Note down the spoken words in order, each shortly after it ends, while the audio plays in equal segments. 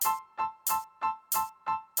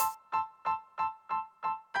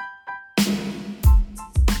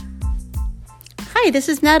Hi, this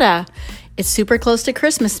is Netta. It's super close to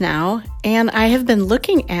Christmas now, and I have been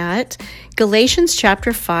looking at Galatians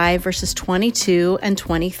chapter 5, verses 22 and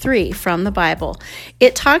 23 from the Bible.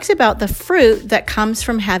 It talks about the fruit that comes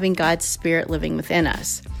from having God's Spirit living within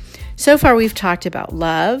us. So far, we've talked about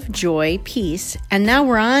love, joy, peace, and now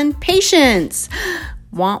we're on patience.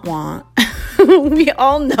 Want, want. We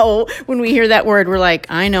all know when we hear that word, we're like,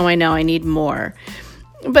 I know, I need more.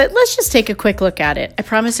 But let's just take a quick look at it. I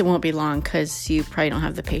promise it won't be long because you probably don't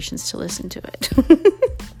have the patience to listen to it.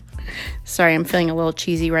 Sorry, I'm feeling a little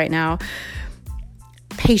cheesy right now.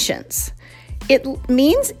 Patience. It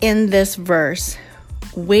means in this verse,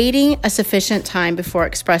 waiting a sufficient time before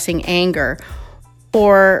expressing anger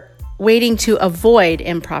or waiting to avoid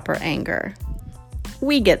improper anger.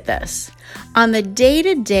 We get this. On the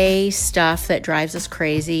day-to-day stuff that drives us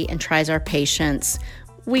crazy and tries our patience,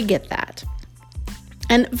 we get that.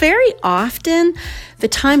 And very often, the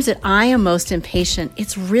times that I am most impatient,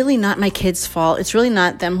 it's really not my kids' fault. It's really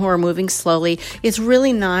not them who are moving slowly. It's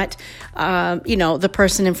really not, the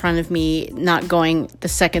person in front of me not going the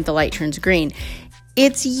second the light turns green.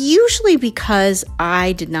 It's usually because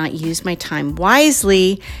I did not use my time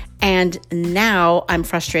wisely, and now I'm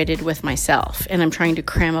frustrated with myself, and I'm trying to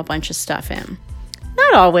cram a bunch of stuff in.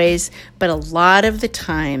 Not always, but a lot of the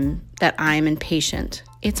time that I'm impatient,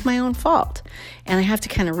 it's my own fault. And I have to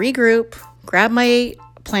kind of regroup, grab my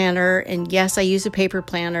planner, and yes, I use a paper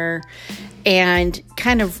planner, and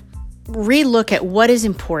kind of relook at what is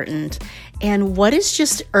important and what is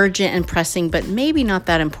just urgent and pressing, but maybe not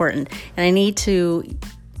that important. And I need to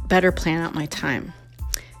better plan out my time.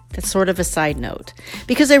 That's sort of a side note,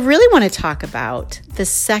 because I really want to talk about the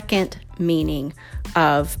second meaning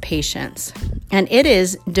of patience, and it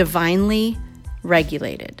is divinely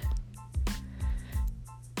regulated.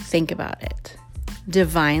 Think about it.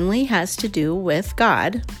 Divinely has to do with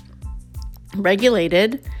God.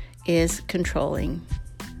 Regulated is controlling.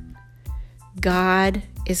 God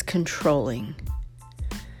is controlling.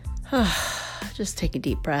 Just take a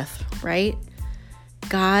deep breath, right?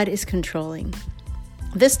 God is controlling.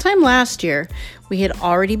 This time last year, we had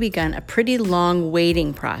already begun a pretty long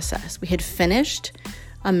waiting process. We had finished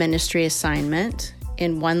a ministry assignment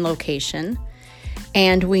in one location,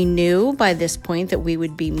 and we knew by this point that we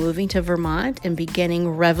would be moving to Vermont and beginning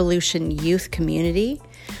Revolution Youth Community,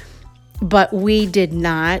 but we did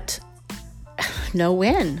not know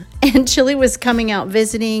when. And Chili was coming out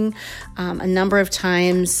visiting a number of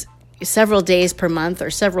times, several days per month or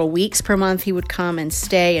several weeks per month. He would come and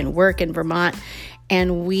stay and work in Vermont,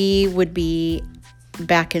 and we would be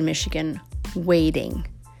back in Michigan waiting.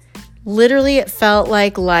 Literally, it felt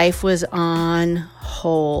like life was on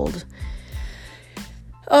hold.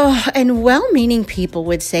 Oh, and well-meaning people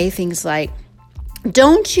would say things like,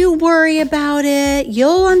 don't you worry about it.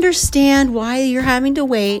 You'll understand why you're having to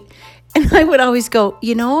wait. And I would always go,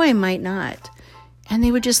 I might not. And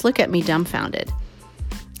they would just look at me dumbfounded.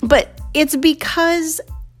 But it's because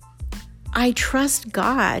I trust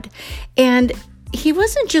God. And He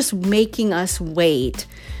wasn't just making us wait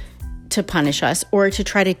to punish us or to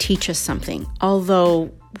try to teach us something, although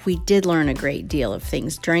we did learn a great deal of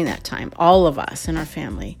things during that time, all of us in our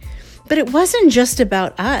family. But it wasn't just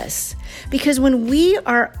about us, because when we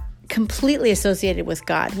are completely associated with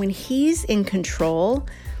God, when He's in control,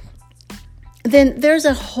 then there's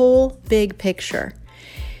a whole big picture.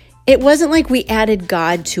 It wasn't like we added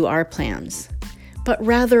God to our plans, but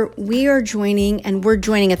rather we're joining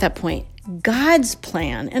at that point God's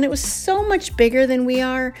plan. And it was so much bigger than we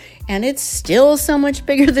are, and it's still so much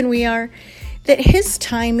bigger than we are, that His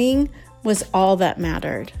timing was all that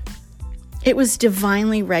mattered. It was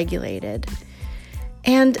divinely regulated.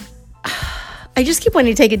 And I just keep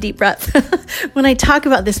wanting to take a deep breath when I talk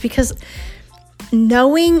about this, because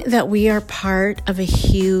knowing that we are part of a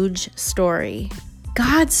huge story,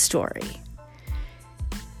 God's story,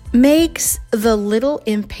 makes the little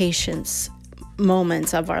impatience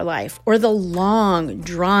moments of our life, or the long,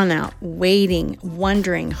 drawn-out waiting,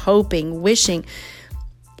 wondering, hoping, wishing,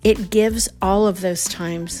 it gives all of those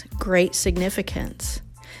times great significance.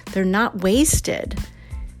 They're not wasted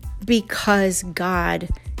because God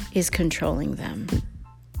is controlling them.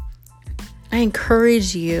 I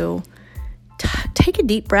encourage you to take a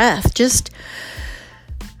deep breath. Just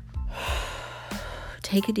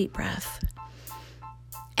take a deep breath.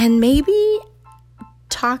 And maybe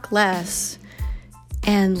talk less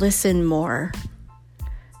and listen more.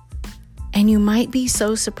 And you might be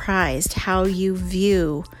so surprised how you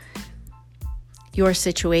view your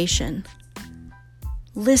situation.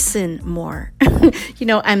 Listen more.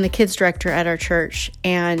 I'm the kids director at our church,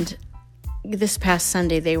 and this past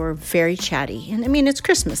Sunday they were very chatty. And it's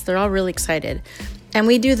Christmas. They're all really excited. And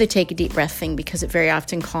we do the take a deep breath thing because it very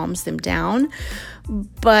often calms them down.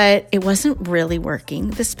 But it wasn't really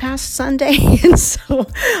working this past Sunday. And so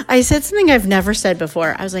I said something I've never said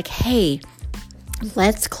before. I was like, hey,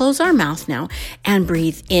 let's close our mouth now and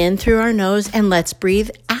breathe in through our nose, and let's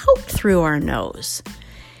breathe out through our nose.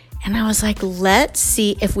 And I was like, let's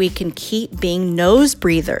see if we can keep being nose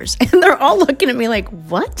breathers. And they're all looking at me like,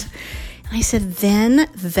 what? And I said, then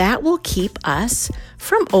that will keep us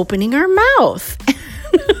from opening our mouth.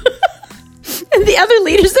 And the other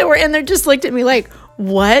leaders that were in there just looked at me like,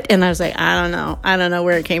 what? And I was like, I don't know. I don't know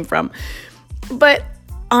where it came from. But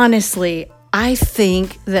honestly, I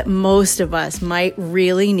think that most of us might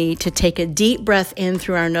really need to take a deep breath in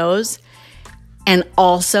through our nose and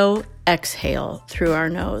also exhale through our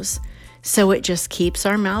nose. So it just keeps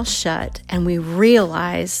our mouth shut and we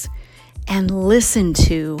realize and listen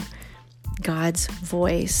to God's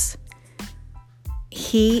voice.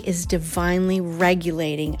 He is divinely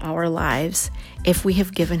regulating our lives if we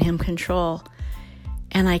have given him control.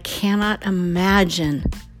 And I cannot imagine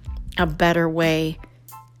a better way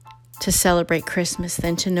to celebrate Christmas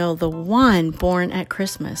than to know the one born at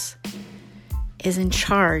Christmas is in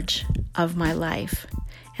charge of my life.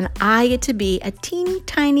 And I get to be a teeny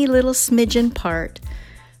tiny little smidgen part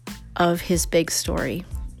of his big story.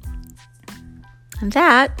 And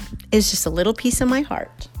that is just a little piece of my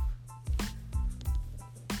heart.